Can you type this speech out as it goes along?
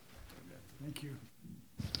Thank you.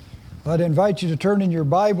 I'd invite you to turn in your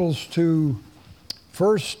Bibles to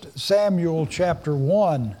 1 Samuel chapter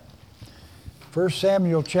 1. 1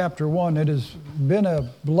 Samuel chapter 1. It has been a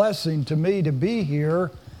blessing to me to be here,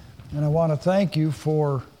 and I want to thank you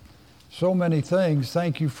for so many things.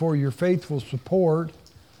 Thank you for your faithful support,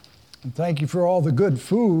 and thank you for all the good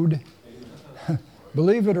food.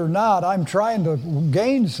 Believe it or not, I'm trying to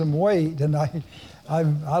gain some weight, and I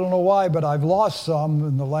don't know why, but I've lost some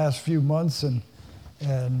in the last few months, and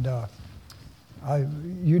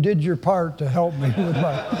you did your part to help me with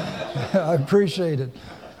I appreciate it.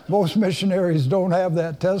 Most missionaries don't have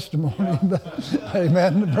that testimony, but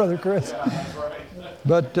amen, Brother Chris.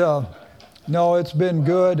 But no, it's been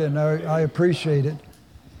good, and I appreciate it.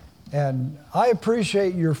 And I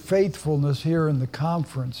appreciate your faithfulness here in the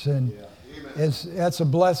conference, and that's a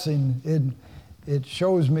blessing. It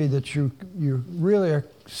shows me that you really are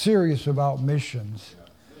serious about missions.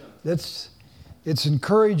 It's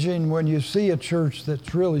encouraging when you see a church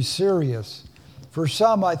that's really serious. For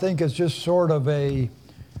some, I think it's just sort of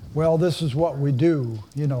this is what we do.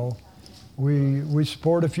 You know, we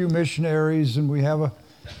support a few missionaries, and we have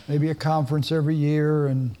maybe a conference every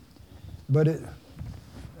year, but it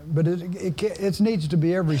needs to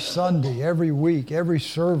be every Sunday, every week, every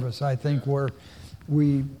service, I think, where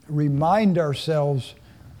we remind ourselves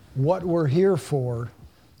what we're here for,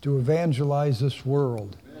 to evangelize this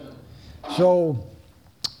world. So,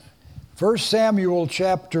 1 Samuel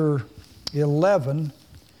chapter 11,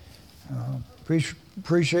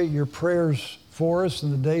 appreciate your prayers for us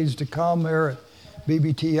in the days to come there at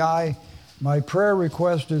BBTI. My prayer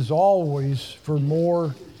request is always for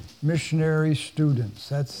more missionary students.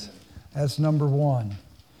 That's number one.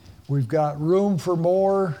 We've got room for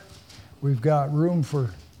more. We've got room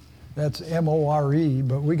for, that's M-O-R-E,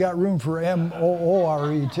 but we got room for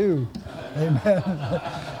M-O-O-R-E too. Amen.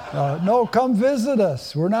 No, come visit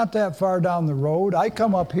us. We're not that far down the road. I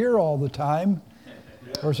come up here all the time.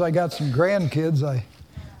 Of course, I got some grandkids I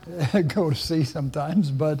go to see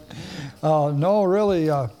sometimes, but no, really,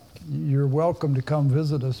 you're welcome to come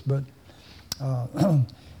visit us. But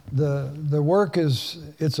the work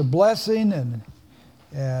it's a blessing,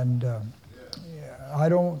 and I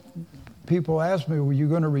don't. People ask me, "Were you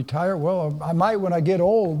going to retire?" Well, I might when I get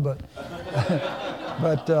old, but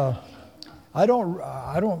I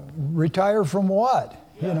don't retire from what?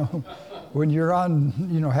 You know, when you're on,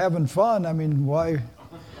 having fun. I mean, why?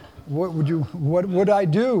 What would I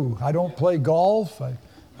do? I don't play golf.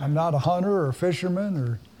 I'm not a hunter or a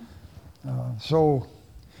fisherman, so.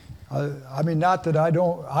 I mean, not that I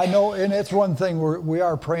don't. I know, and it's one thing we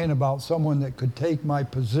are praying about someone that could take my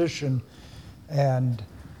position and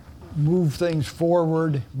move things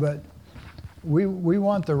forward, but we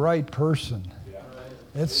want the right person.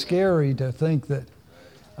 It's scary to think that.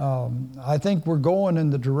 I think we're going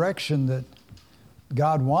in the direction that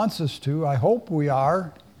God wants us to. I hope we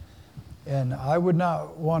are, and I would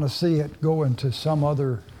not want to see it go into some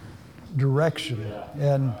other direction.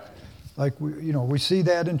 And like we see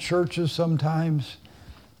that in churches sometimes,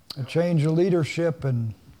 a change of leadership,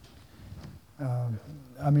 and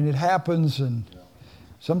it happens, and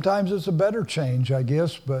sometimes it's a better change, I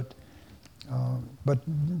guess, but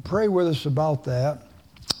pray with us about that.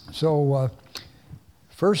 So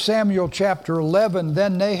 1 Samuel chapter 11,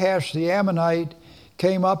 then Nahash the Ammonite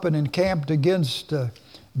came up and encamped against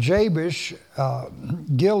Jabesh,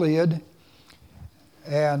 Gilead,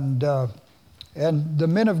 and the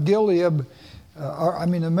men of Gilead,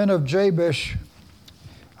 the men of Jabesh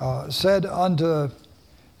said unto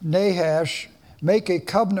Nahash, make a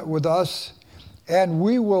covenant with us, and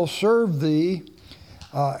we will serve thee.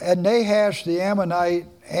 And Nahash the Ammonite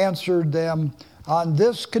answered them, on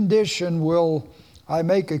this condition will I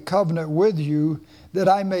make a covenant with you, that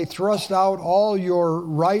I may thrust out all your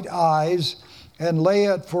right eyes and lay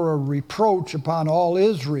it for a reproach upon all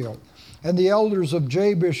Israel. And the elders of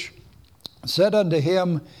Jabesh said unto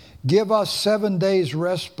him, give us 7 days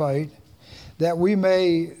respite, that we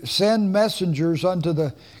may send messengers unto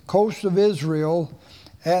the coast of Israel,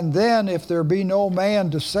 and then if there be no man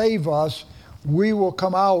to save us, we will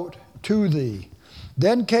come out to thee.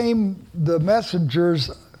 Then came the messengers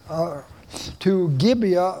to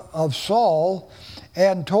Gibeah of Saul,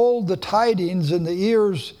 and told the tidings in the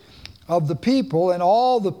ears of the people, and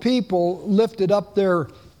all the people lifted up their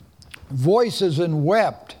voices and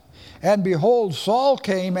wept. And behold, Saul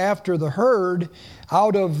came after the herd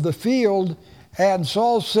out of the field, and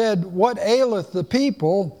Saul said, what aileth the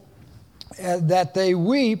people that they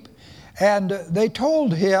weep? And they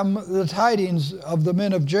told him the tidings of the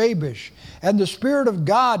men of Jabesh. And the Spirit of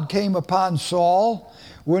God came upon Saul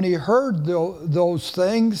when he heard those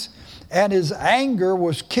things, and his anger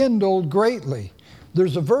was kindled greatly.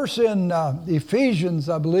 There's a verse in Ephesians,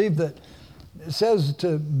 I believe, that says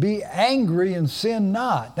to be angry and sin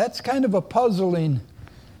not. That's kind of a puzzling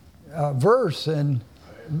verse, and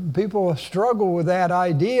people struggle with that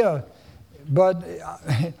idea. But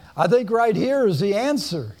I think right here is the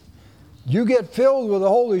answer. You get filled with the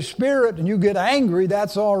Holy Spirit and you get angry,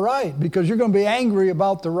 that's all right, because you're going to be angry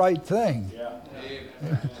about the right thing. Yeah.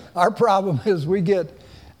 Our problem is we get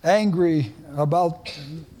angry about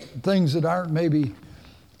things that aren't maybe,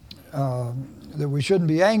 that we shouldn't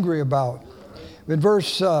be angry about. In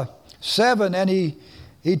verse 7, and he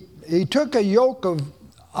took a yoke of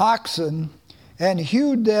oxen and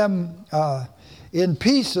hewed them in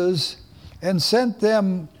pieces and sent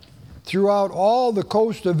them throughout all the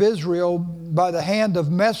coast of Israel by the hand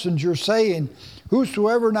of messengers, saying,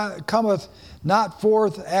 Whosoever cometh not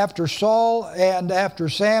forth after Saul and after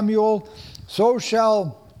Samuel, so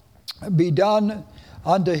shall be done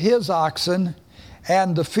unto his oxen.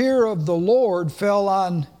 And the fear of the Lord fell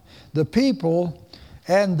on the people,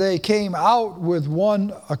 and they came out with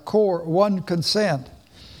one accord, one consent.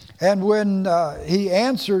 And when he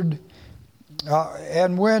answered,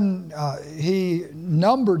 and when he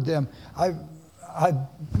numbered them, I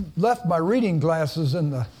left my reading glasses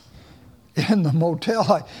in the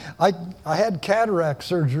motel. I had cataract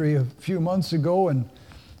surgery a few months ago, and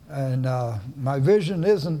my vision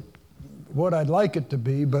isn't what I'd like it to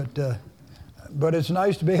be, but it's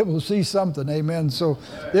nice to be able to see something. Amen. So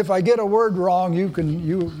if I get a word wrong,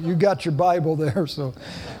 you got your Bible there. So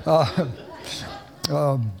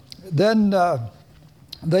then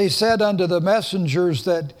they said unto the messengers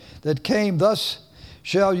that came, Thus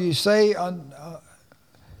shall ye say,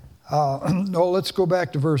 let's go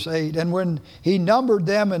back to verse 8. And when he numbered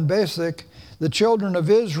them in Bezek, the children of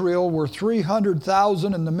Israel were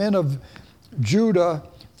 300,000, and the men of Judah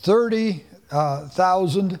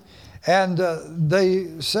 30,000. And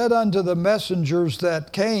they said unto the messengers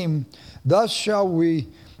that came, Thus shall we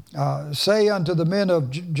say unto the men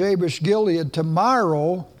of Jabesh Gilead,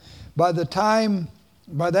 Tomorrow, by that time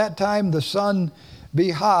the sun be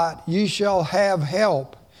hot, ye shall have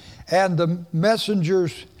help. And the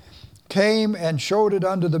messengers came and showed it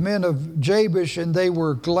unto the men of Jabesh, and they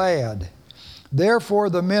were glad. Therefore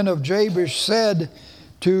the men of Jabesh said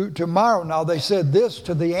tomorrow, now they said this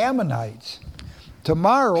to the Ammonites,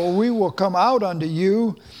 Tomorrow we will come out unto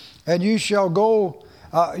you, and you shall go,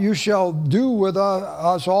 you shall do with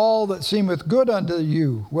us all that seemeth good unto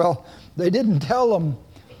you. Well, they didn't tell them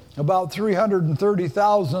about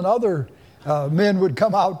 330,000 other men would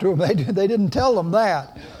come out to them. They didn't tell them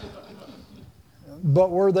that.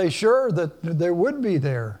 But were they sure that there would be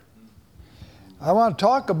there? I want to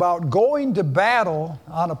talk about going to battle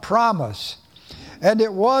on a promise. And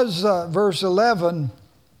it was, verse 11,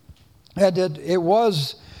 and it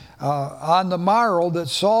was on the morrow that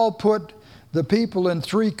Saul put the people in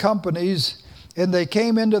 3 companies, and they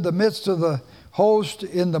came into the midst of the host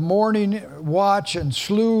in the morning watch and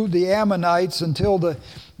slew the Ammonites until the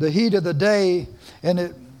heat of the day.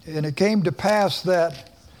 And it came to pass that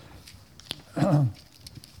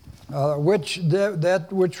which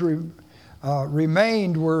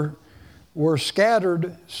remained were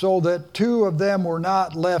scattered, so that 2 of them were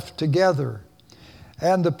not left together.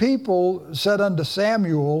 And the people said unto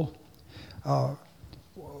Samuel,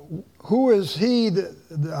 Who is he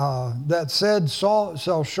that said,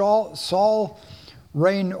 Shall Saul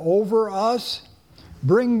reign over us?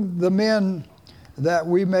 Bring the men that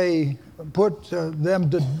we may put them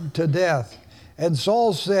to death. And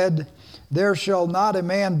Saul said, There shall not a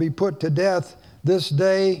man be put to death this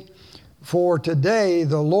day, for today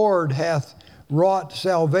the Lord hath wrought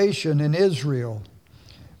salvation in Israel.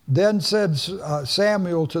 Then said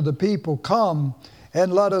Samuel to the people, Come,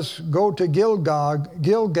 and let us go to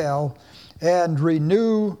Gilgal, and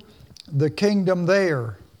renew the kingdom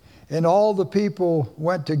there. And all the people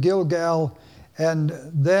went to Gilgal, and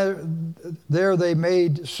there they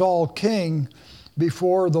made Saul king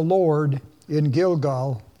before the Lord in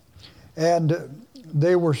Gilgal. And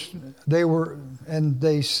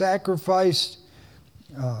they sacrificed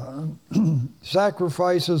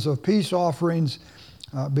sacrifices of peace offerings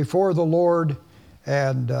before the Lord,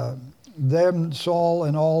 and them Saul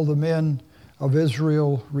and all the men of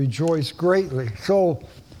Israel rejoiced greatly. So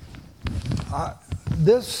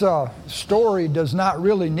this story does not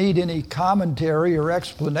really need any commentary or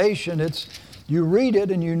explanation. You read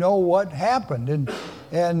it and you know what happened,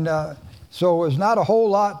 and so there's not a whole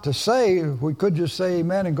lot to say. We could just say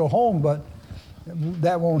amen and go home, but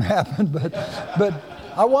that won't happen. But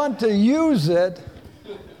I want to use it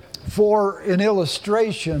for an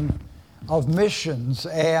illustration of missions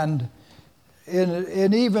and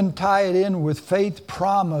and even tie it in with faith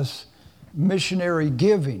promise missionary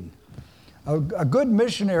giving. A good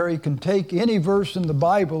missionary can take any verse in the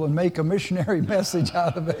Bible and make a missionary message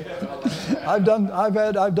out of it. I've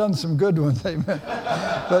done some good ones, amen.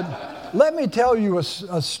 But let me tell you a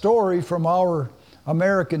story from our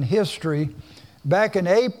American history. Back in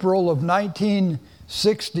April of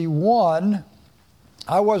 1961,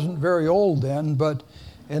 I wasn't very old then,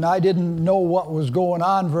 and I didn't know what was going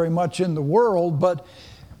on very much in the world, but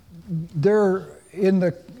there in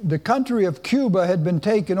the country of Cuba had been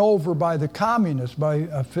taken over by the communists,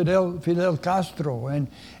 by Fidel Castro,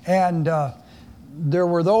 and there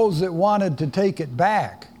were those that wanted to take it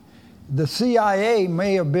back. The CIA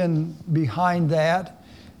may have been behind that,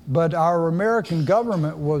 but our American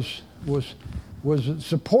government was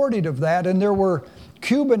supportive of that, and there were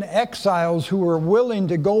Cuban exiles who were willing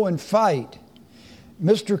to go and fight.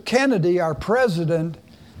 Mr. Kennedy, our president,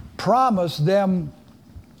 promised them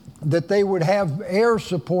that they would have air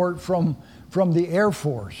support from the Air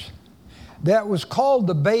Force. That was called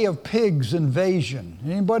the Bay of Pigs invasion.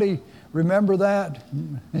 Anybody remember that?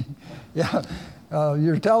 Yeah,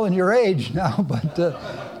 you're telling your age now, but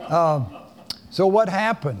so what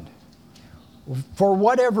happened? For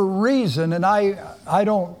whatever reason, and I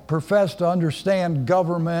don't profess to understand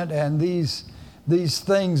government and these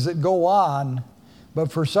things that go on,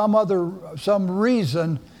 but for some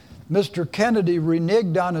reason, Mr. Kennedy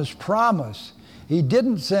reneged on his promise. He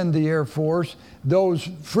didn't send the Air Force. Those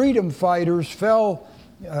freedom fighters fell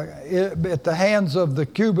at the hands of the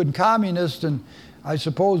Cuban communists, and I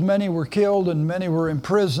suppose many were killed and many were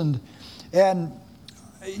imprisoned. And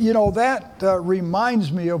you know, that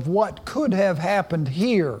reminds me of what could have happened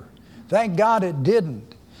here. Thank God it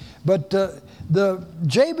didn't. But the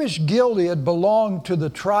Jabesh Gilead belonged to the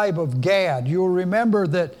tribe of Gad. You'll remember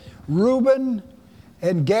that Reuben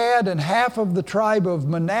and Gad and half of the tribe of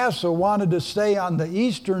Manasseh wanted to stay on the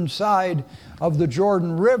eastern side of the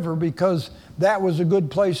Jordan River because that was a good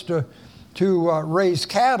place to raise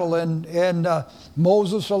cattle, and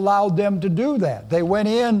Moses allowed them to do that. They went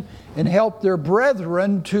in and helped their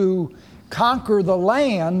brethren to conquer the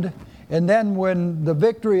land, and then when the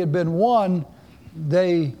victory had been won,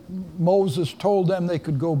 Moses told them they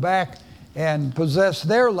could go back and possess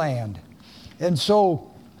their land. And so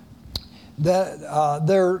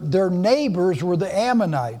their neighbors were the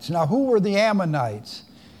Ammonites. Now, who were the Ammonites?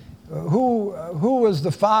 Who was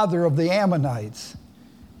the father of the Ammonites?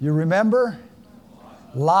 You remember?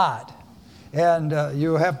 Lot. And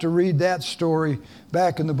you have to read that story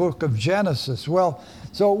back in the book of Genesis. Well,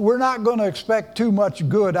 so we're not going to expect too much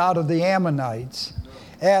good out of the Ammonites.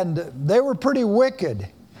 And they were pretty wicked.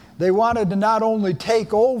 They wanted to not only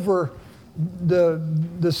take over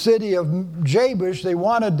the city of Jabesh, they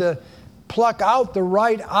wanted to pluck out the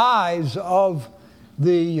right eyes of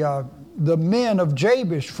the men of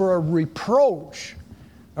Jabesh for a reproach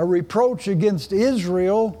against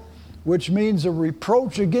Israel, which means a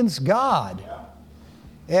reproach against God.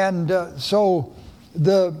 And so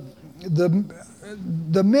the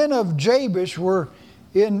men of Jabesh were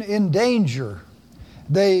in danger.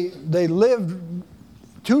 They lived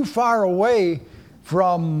too far away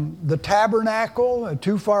from the tabernacle,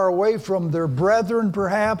 too far away from their brethren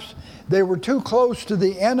perhaps. They were too close to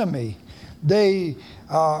the enemy. They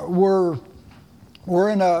were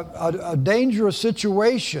in a dangerous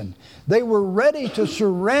situation. They were ready to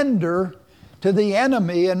surrender to the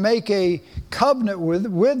enemy and make a covenant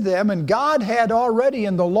with them, and God had already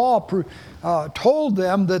in the law told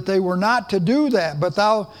them that they were not to do that. But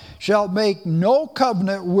thou shalt make no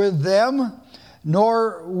covenant with them,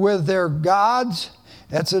 nor with their gods.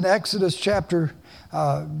 That's in Exodus chapter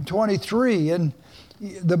 23. And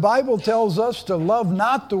the Bible tells us to love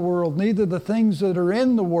not the world, neither the things that are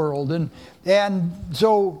in the world. And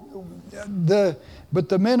so but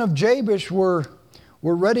the men of Jabesh were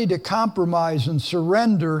ready to compromise and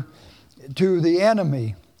surrender to the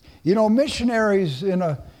enemy. You know, missionaries in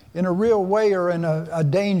a real way are in a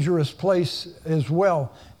dangerous place as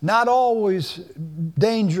well. Not always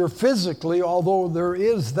danger physically, although there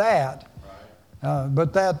is that.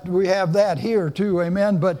 But that we have that here too,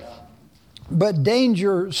 amen. But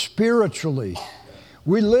danger spiritually.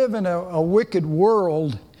 We live in a wicked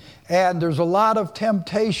world, and there's a lot of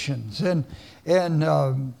temptations, and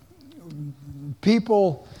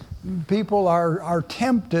people are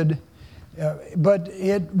tempted, but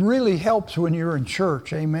it really helps when you're in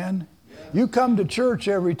church, amen. You come to church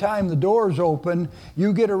every time the doors open,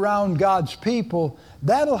 you get around God's people,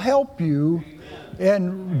 that'll help you.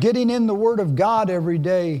 And getting in the Word of God every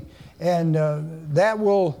day, and that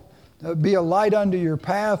will be a light unto your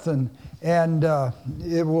path, and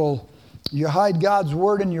it will you hide God's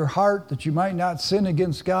word in your heart that you might not sin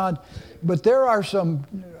against God. But there are some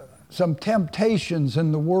temptations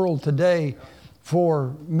in the world today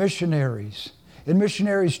for missionaries and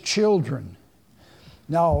missionaries' children.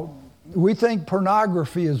 Now, we think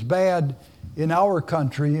pornography is bad in our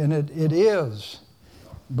country, and it is.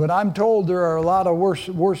 But I'm told there are a lot of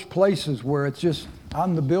worse places where it's just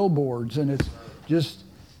on the billboards, and it's just,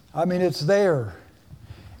 it's there.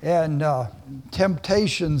 And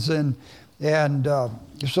temptations, and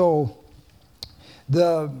so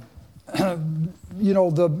the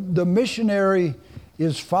the missionary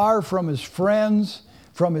is far from his friends,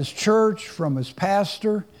 from his church, from his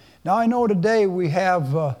pastor. Now I know today we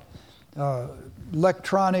have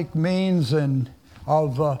electronic means and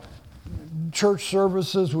of church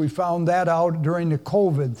services. We found that out during the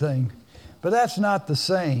COVID thing, but that's not the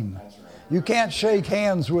same. You can't shake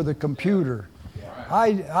hands with a computer.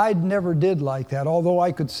 I never did like that, although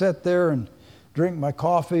I could sit there and drink my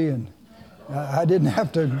coffee, and I didn't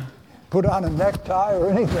have to put on a necktie or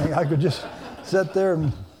anything. I could just sit there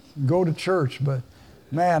and go to church. But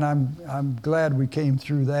man, I'm glad we came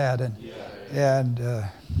through that. And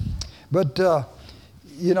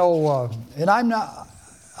I'm not.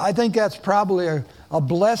 I think that's probably a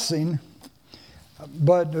blessing.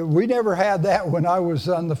 But we never had that when I was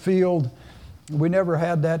on the field. We never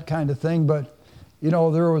had that kind of thing. But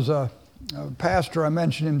there was a pastor, I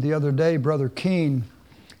mentioned him the other day, Brother Keene.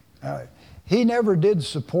 He never did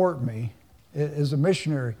support me as a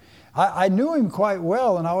missionary. I knew him quite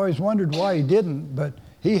well, and I always wondered why he didn't, but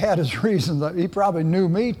he had his reasons. He probably knew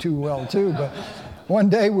me too well, too. But one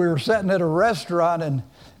day we were sitting at a restaurant, and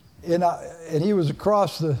he was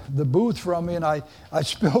across the booth from me, and I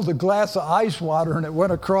spilled a glass of ice water, and it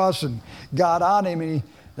went across and got on him. And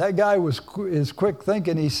that guy is quick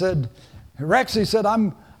thinking. He said, Rex, he said,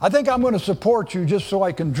 I think I'm going to support you just so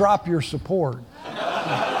I can drop your support.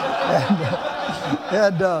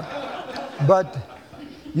 But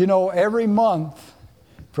every month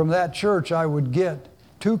from that church I would get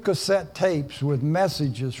 2 cassette tapes with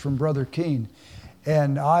messages from Brother Keene,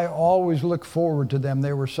 and I always look forward to them.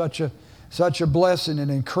 They were such a blessing and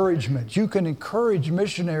encouragement. You can encourage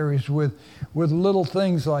missionaries with little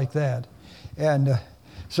things like that, and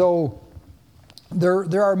so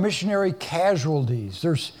there are missionary casualties.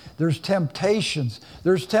 There's temptations.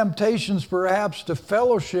 There's temptations perhaps to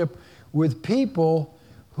fellowship with people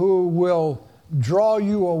who will draw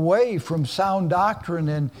you away from sound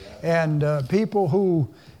doctrine, and people who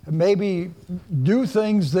maybe do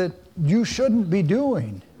things that you shouldn't be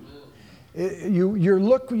doing. You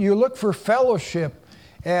look for fellowship,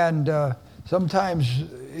 and sometimes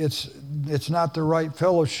it's not the right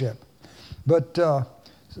fellowship. But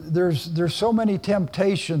there's so many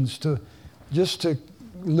temptations to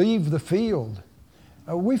leave the field.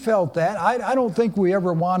 We felt that. I don't think we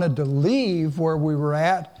ever wanted to leave where we were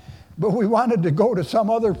at, but we wanted to go to some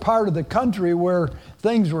other part of the country where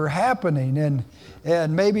things were happening,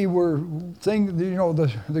 and maybe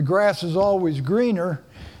the grass is always greener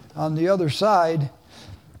on the other side.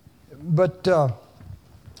 But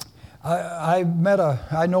I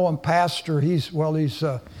know a pastor. He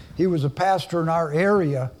was a pastor in our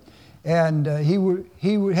area, and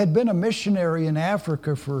he had been a missionary in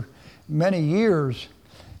Africa for many years.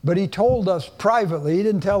 But he told us privately, he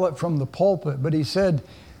didn't tell it from the pulpit, but he said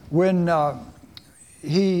when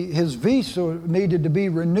his visa needed to be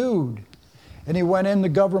renewed, and he went in the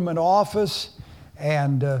government office,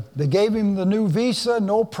 and they gave him the new visa,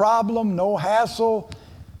 no problem, no hassle.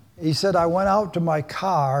 He said, I went out to my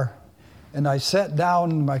car, and I sat down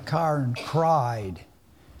in my car and cried.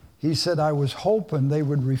 He said, I was hoping they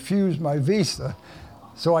would refuse my visa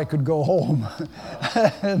so I could go home.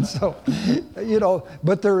 And so,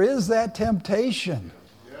 but there is that temptation.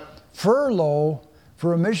 Yeah. Furlough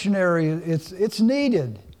for a missionary, it's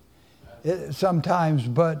needed sometimes,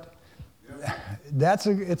 but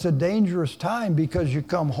it's a dangerous time because you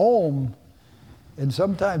come home and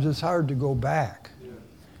sometimes it's hard to go back.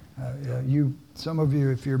 Some of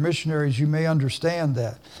you, if you're missionaries, you may understand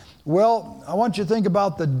that. Well, I want you to think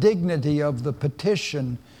about the dignity of the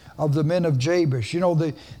petition of the men of Jabesh.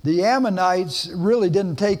 The Ammonites really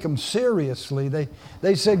didn't take them seriously.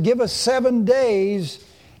 They said, give us 7 days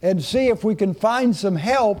and see if we can find some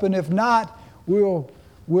help, and if not, we'll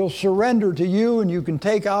surrender to you and you can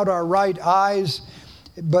take out our right eyes.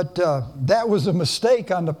 But that was a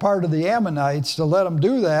mistake on the part of the Ammonites to let them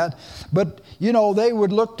do that. But, they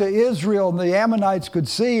would look to Israel, and the Ammonites could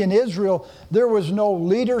see in Israel there was no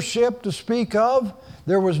leadership to speak of.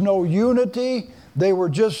 There was no unity. They were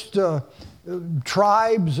just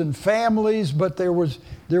tribes and families, but there was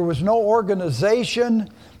no organization.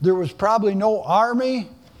 There was probably no army,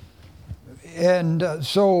 and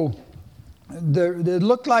so it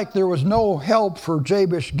looked like there was no help for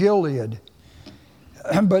Jabesh Gilead.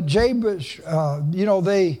 But Jabesh,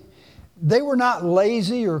 they were not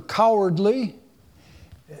lazy or cowardly.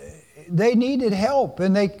 They needed help,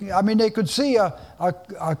 and they could see a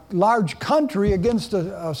large country against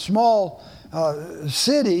a small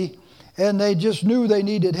city, and they just knew they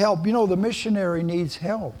needed help. The missionary needs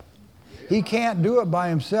help. He can't do it by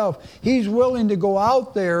himself. He's willing to go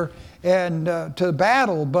out there and to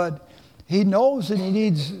battle, but he knows that he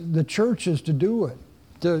needs the churches to do it,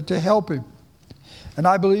 to help him. And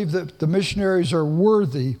I believe that the missionaries are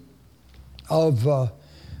worthy of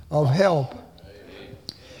help.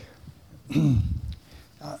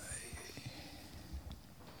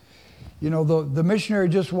 The missionary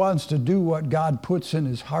just wants to do what God puts in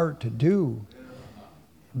his heart to do.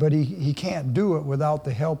 But he can't do it without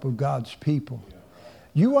the help of God's people.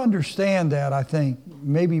 You understand that, I think,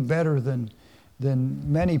 maybe better than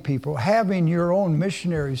many people. Having your own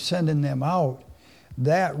missionaries, sending them out,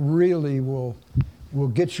 that really will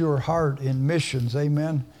get your heart in missions.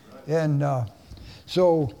 Amen? And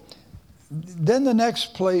so then the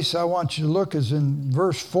next place I want you to look is in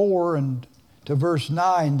verse 4 and to verse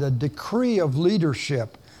 9, the decree of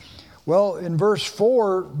leadership. Well, in verse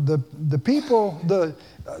 4, the people, the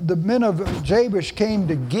men of Jabesh came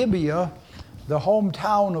to Gibeah, the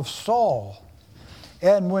hometown of Saul.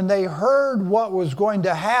 And when they heard what was going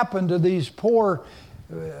to happen to these poor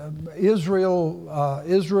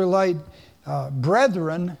Israelite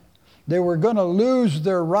brethren, they were going to lose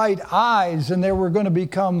their right eyes, and they were going to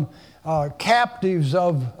become captives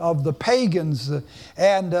of the pagans.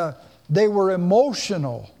 And they were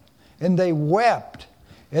emotional, and they wept,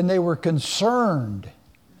 and they were concerned.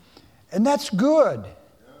 And that's good.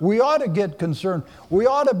 We ought to get concerned. We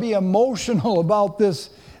ought to be emotional about this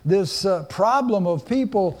problem of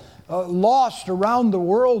people lost around the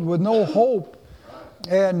world with no hope.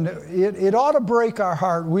 And it ought to break our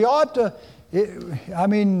heart. We ought to,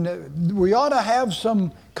 we ought to have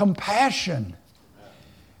some compassion.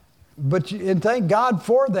 And thank God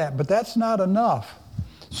for that, but that's not enough.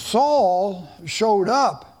 Saul showed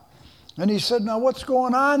up, and he said, "Now what's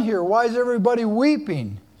going on here? Why is everybody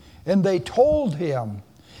weeping?" And they told him.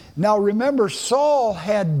 Now remember, Saul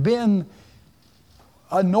had been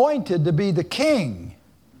anointed to be the king.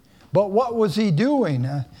 But what was he doing?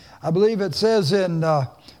 I believe it says in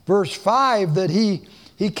verse 5 that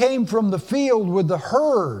he came from the field with the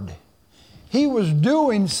herd. He was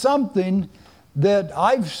doing something that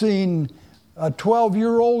I've seen a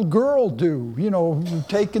 12-year-old girl do.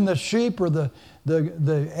 Taking the sheep or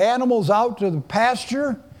the animals out to the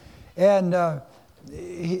pasture. And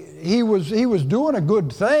he was doing a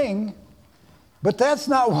good thing, but that's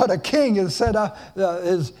not what a king is set up,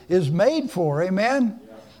 is made for. Amen.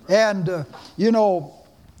 And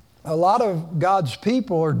a lot of God's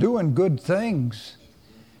people are doing good things,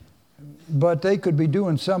 but they could be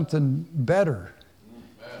doing something better.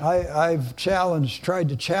 I've tried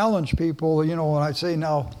to challenge people. When I say,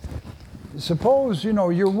 now, suppose,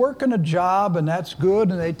 you're working a job and that's good,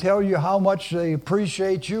 and they tell you how much they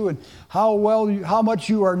appreciate you and how much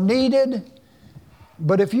you are needed.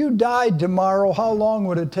 But if you died tomorrow, how long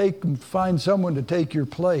would it take to find someone to take your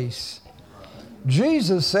place?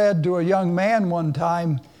 Jesus said to a young man one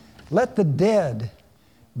time, "Let the dead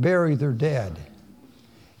bury their dead."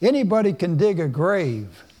 Anybody can dig a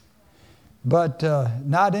grave, but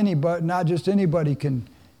not just anybody can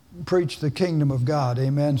preach the kingdom of God.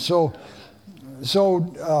 Amen. So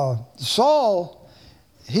Saul,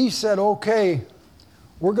 he said, "Okay,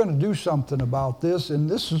 we're going to do something about this, and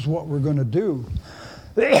this is what we're going to do."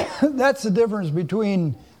 That's the difference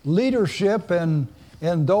between leadership and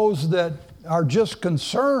those that are just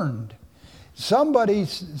concerned. Somebody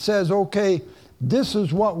says, "Okay, this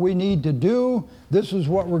is what we need to do. This is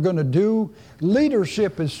what we're going to do."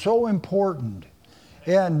 Leadership is so important.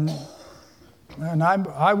 And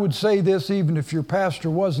I would say this even if your pastor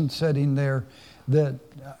wasn't sitting there, that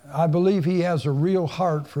I believe he has a real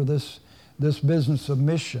heart for this business of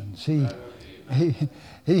missions. He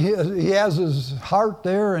has his heart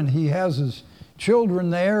there, and he has his children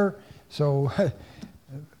there. So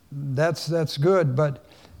that's good. But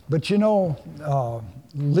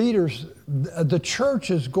leaders, the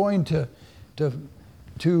church is going to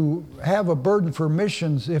have a burden for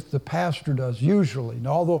missions if the pastor does, usually.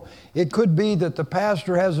 Now, although it could be that the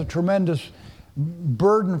pastor has a tremendous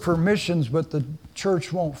burden for missions, but the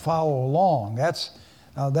church won't follow along. That's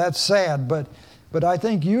sad. But I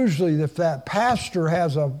think usually if that pastor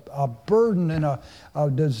has a burden and a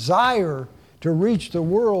desire to reach the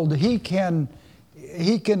world, he can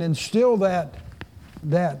he can instill that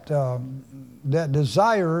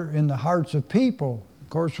desire in the hearts of people, of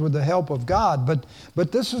course, with the help of God.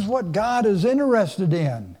 But this is what God is interested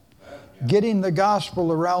in, getting the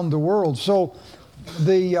gospel around the world. So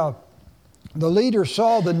the leader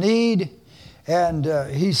saw the need, and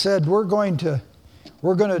he said, we're going to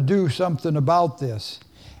do something about this.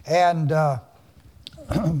 And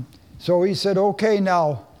so he said, okay,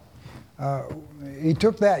 now, he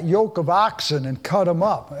took that yoke of oxen and cut them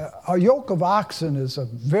up. A yoke of oxen is a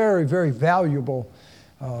very, very valuable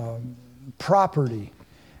property.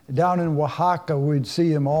 Down in Oaxaca, we'd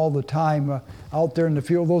see them all the time out there in the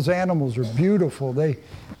field. Those animals are beautiful.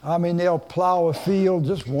 They'll plow a field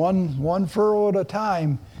just one furrow at a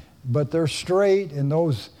time, but they're straight, and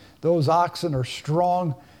those oxen are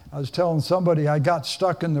strong. I was telling somebody I got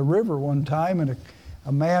stuck in the river one time, and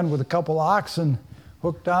a man with a couple oxen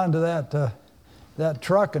hooked onto that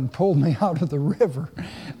truck and pulled me out of the river.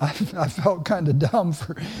 I felt kind of dumb,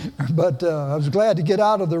 but I was glad to get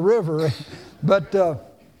out of the river. But that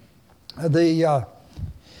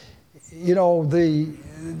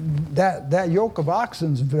yoke of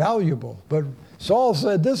oxen is valuable. But Saul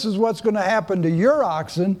said, this is what's going to happen to your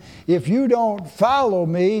oxen if you don't follow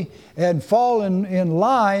me and fall in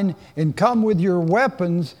line and come with your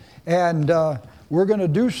weapons, and we're going to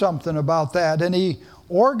do something about that. And he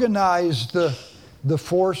organized the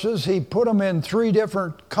forces. He put them in 3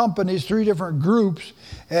 different companies, 3 different groups,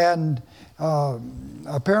 and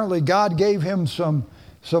apparently God gave him some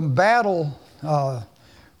battle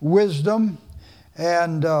wisdom.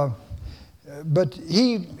 And but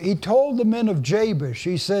he told the men of Jabesh,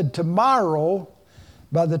 he said, tomorrow,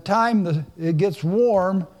 by the time it gets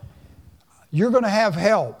warm, you're going to have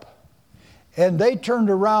help. And they turned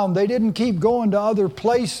around. They didn't keep going to other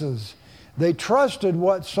places. They trusted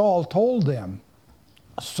what Saul told them.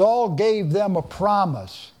 Saul gave them a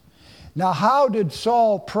promise. Now, how did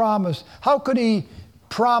Saul promise? How could he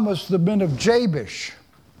promise the men of Jabesh?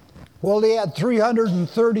 Well, he had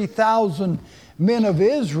 330,000 men of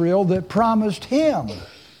Israel that promised him.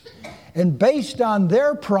 And based on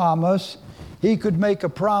their promise, he could make a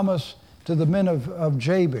promise to the men of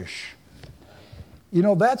Jabesh.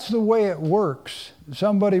 That's the way it works.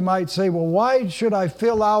 Somebody might say, well, why should I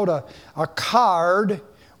fill out a card?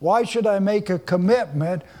 Why should I make a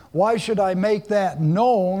commitment? Why should I make that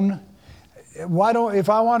known? If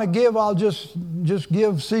I want to give, I'll just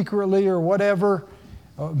give secretly or whatever.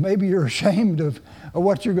 Maybe you're ashamed of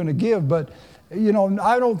what you're going to give, but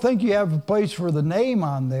I don't think you have a place for the name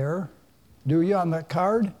on there, do you, on that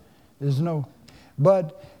card? There's no.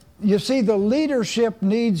 But you see, the leadership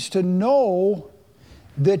needs to know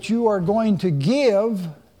that you are going to give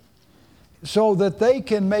so that they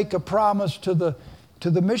can make a promise to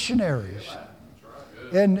the missionaries.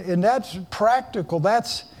 And that's practical.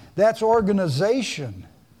 That's organization.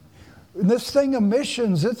 And this thing of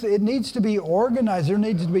missions, it needs to be organized. There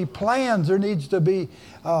needs to be plans. There needs to be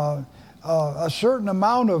a certain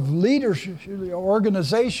amount of leadership,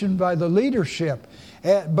 organization by the leadership.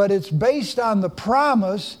 But it's based on the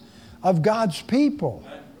promise of God's people.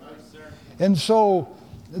 And so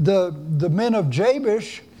the men of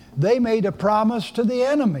Jabesh, they made a promise to the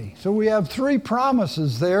enemy. So we have 3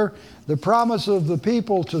 promises there. The promise of the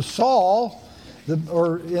people to Saul,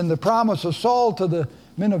 in the promise of Saul to the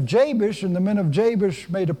men of Jabesh, and the men of Jabesh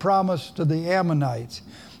made a promise to the Ammonites.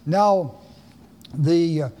 Now,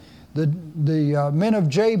 the men of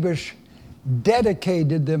Jabesh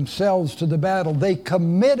dedicated themselves to the battle. They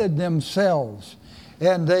committed themselves,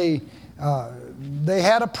 and they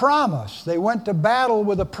had a promise. They went to battle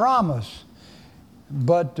with a promise,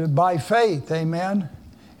 but by faith, amen?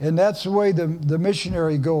 And that's the way the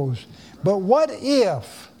missionary goes. But what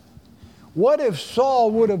if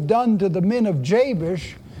Saul would have done to the men of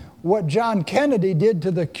Jabesh what John Kennedy did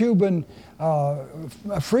to the Cuban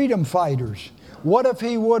freedom fighters? What if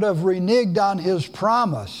he would have reneged on his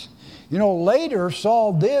promise? Later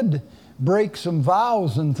Saul did break some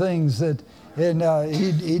vows and things and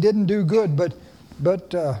he didn't do good. But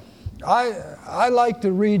I like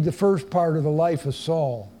to read the first part of the life of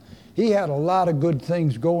Saul. He had a lot of good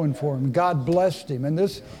things going for him. God blessed him, and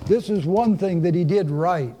this is one thing that he did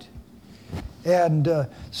right. And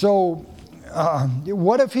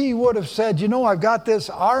what if he would have said, I've got this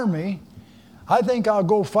army, I think I'll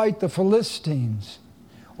go fight the Philistines.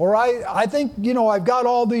 Or I think, I've got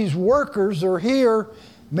all these workers, they're here,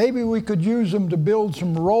 maybe we could use them to build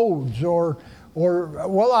some roads. Or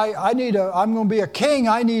I'm going to be a king,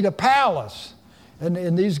 I need a palace.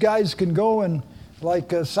 And these guys can go and,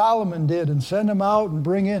 like Solomon did, and send them out and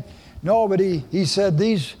bring in. No, but he said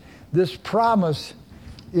this promise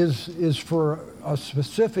is for a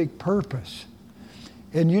specific purpose.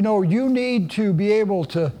 And you know, you need to be able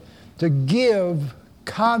to give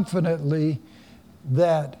confidently,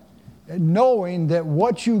 that knowing that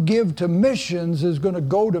what you give to missions is going to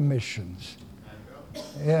go to missions.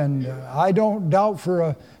 And I don't doubt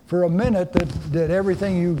for a minute that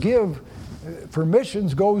everything you give for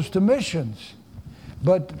missions goes to missions.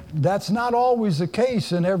 But that's not always the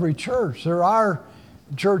case in every church. There are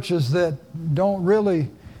churches that don't really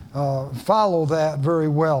follow that very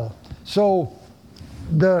well. So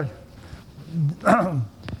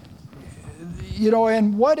you know,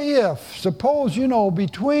 and what if, suppose, you know,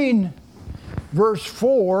 between verse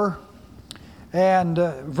 4 and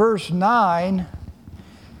verse 9,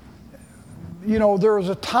 you know, there is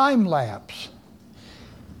a time lapse.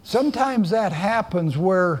 Sometimes that happens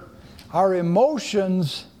where our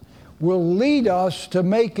emotions will lead us to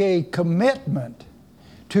make a commitment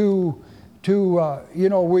to you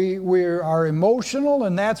know, we are emotional,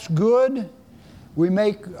 and that's good. We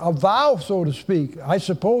make a vow, so to speak. I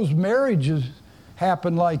suppose marriages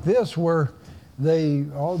happen like this, where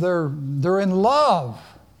they're in love,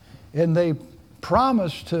 and they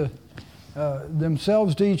promise to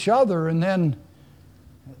themselves to each other, and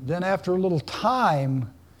then after a little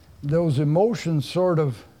time, those emotions sort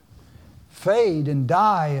of fade and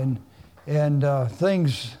die, and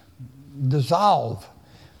things dissolve.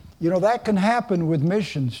 You know, that can happen with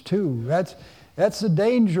missions too. That's the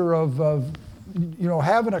danger of you know,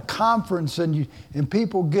 having a conference and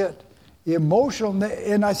people get emotional.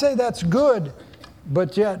 And I say that's good,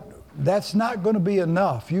 but yet that's not going to be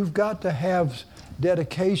enough. You've got to have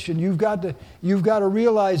dedication. You've got to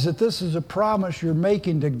realize that this is a promise you're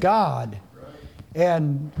making to God,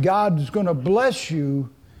 and God's going to bless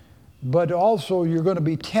you. But also you're going to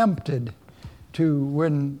be tempted to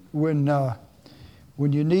when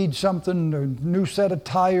you need something, a new set of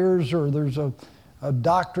tires, or there's a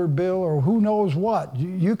doctor bill, or who knows what.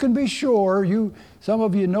 You can be sure, some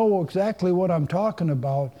of you know exactly what I'm talking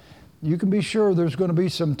about. You can be sure there's going to be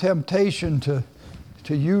some temptation to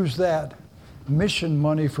use that mission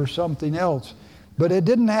money for something else. But it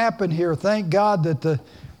didn't happen here. Thank God that the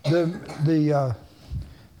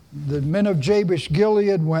men of Jabesh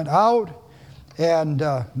Gilead went out, and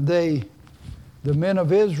the men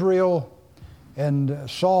of Israel and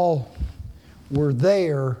Saul were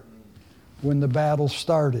there when the battle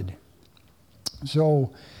started.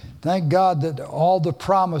 So thank God that all the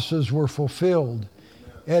promises were fulfilled.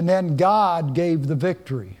 And then God gave the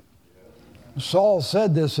victory. Saul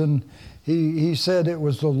said this, and he said it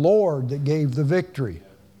was the Lord that gave the victory.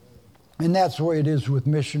 And that's the way it is with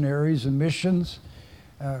missionaries and missions.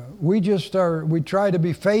 We try to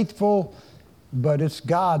be faithful, but it's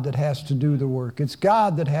God that has to do the work. It's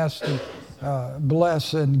God that has to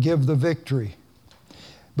bless and give the victory.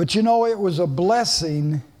 But you know, it was a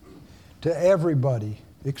blessing to everybody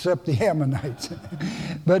except the Ammonites.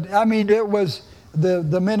 But I mean, it was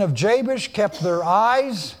the men of Jabesh kept their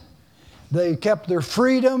eyes, they kept their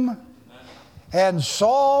freedom, and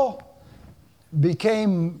Saul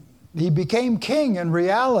became king in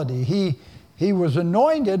reality. He was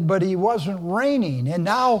anointed, but he wasn't reigning. And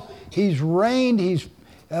now he's reigned.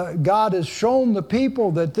 God has shown the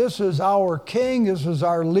people that this is our king, this is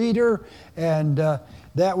our leader, and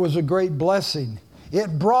that was a great blessing.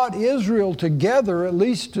 It brought Israel together, at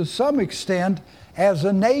least to some extent, as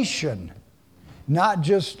a nation, not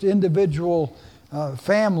just individual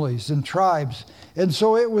families and tribes. And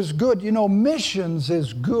so it was good. You know, missions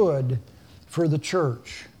is good for the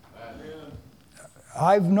church.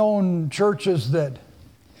 I've known churches that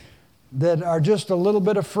are just a little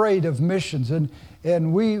bit afraid of missions.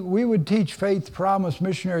 And we would teach Faith Promise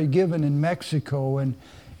Missionary Giving in Mexico, and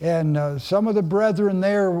some of the brethren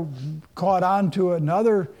there caught on to it, and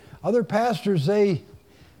other pastors, they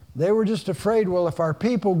were just afraid, well, if our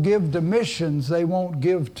people give to missions, they won't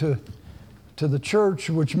give to the church,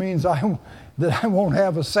 which means that I won't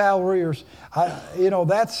have a salary, or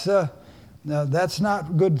that's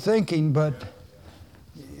not good thinking.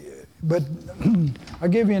 But I'll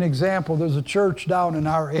give you an example. There's a church down in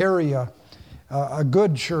our area, a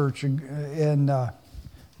good church, and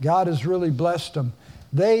God has really blessed them.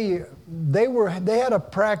 They had a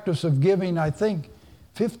practice of giving, I think,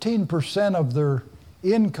 15% of their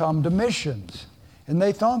income to missions, and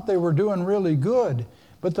they thought they were doing really good.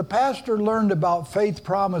 But the pastor learned about Faith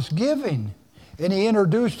Promise Giving, and he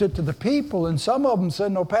introduced it to the people, and some of them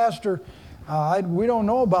said, "No, Pastor, we don't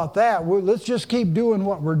know about that. Let's just keep doing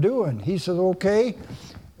what we're doing." He said, "Okay,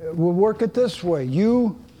 we'll work it this way.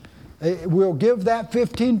 We'll give that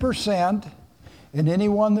 15%, and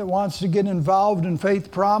anyone that wants to get involved in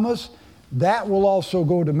Faith Promise, that will also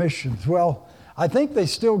go to missions. Well, I think they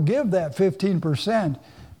still give that 15%,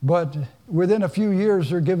 but within a few years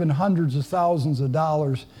they're giving hundreds of thousands of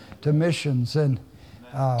dollars to missions, and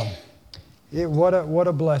what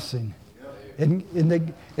a blessing.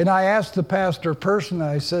 And I asked the pastor personally,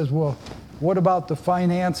 I says, well, what about the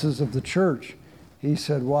finances of the church? He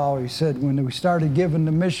said, wow, he said, when we started giving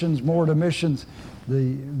the missions, more to missions,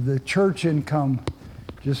 the church income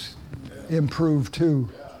just improved too.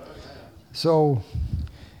 So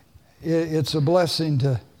it's a blessing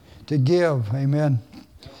to give, amen.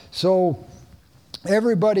 So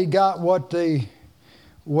everybody got what they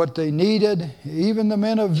needed. Even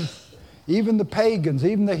the pagans,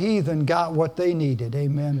 even the heathen got what they needed,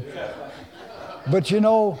 amen. But you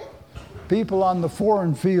know, people on the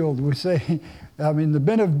foreign field, we say, I mean, the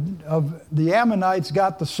men of the Ammonites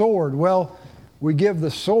got the sword. Well, we give the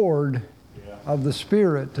sword of the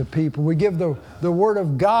Spirit to people. We give the Word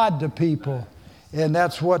of God to people, and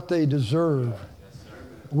that's what they deserve.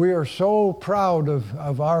 We are so proud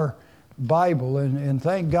of our Bible, and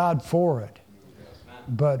thank God for it.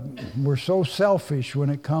 But we're so selfish when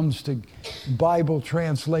it comes to Bible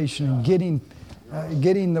translation and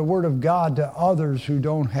getting the Word of God to others who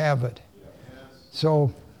don't have it.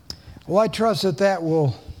 So, well, I trust that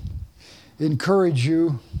will encourage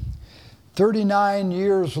you. 39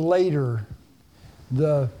 years later,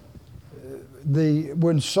 when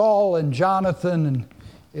Saul and Jonathan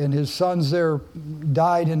and his sons there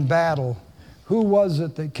died in battle, who was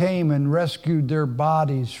it that came and rescued their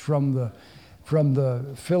bodies from the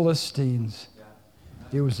Philistines?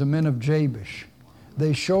 It was the men of Jabesh.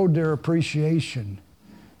 They showed their appreciation.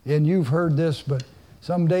 And you've heard this, but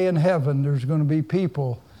someday in heaven there's going to be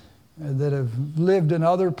people that have lived in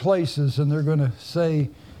other places, and they're going to say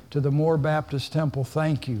to the Moore Baptist Temple,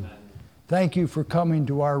 thank you. Thank you for coming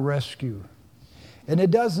to our rescue. And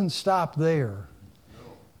it doesn't stop there.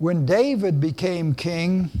 When David became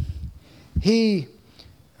king, he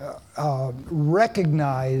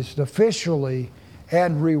recognized officially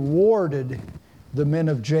and rewarded the men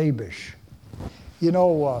of Jabesh. You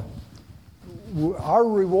know, our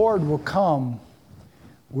reward will come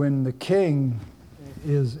when the king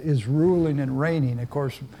is ruling and reigning. Of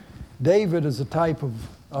course, David is a type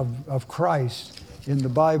of Christ in the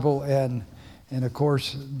Bible, and of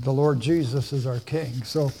course the Lord Jesus is our king.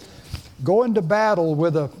 So go into battle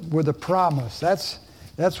with a promise.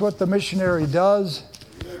 That's what the missionary does,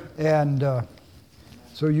 and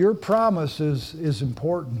so your promise is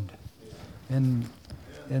important,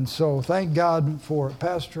 and so thank God for it.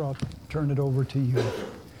 Pastor, I'll turn it over to you.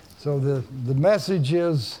 So the message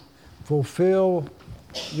is fulfill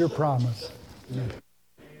your promise.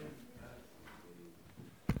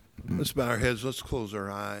 Let's bow our heads. Let's close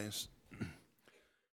our eyes.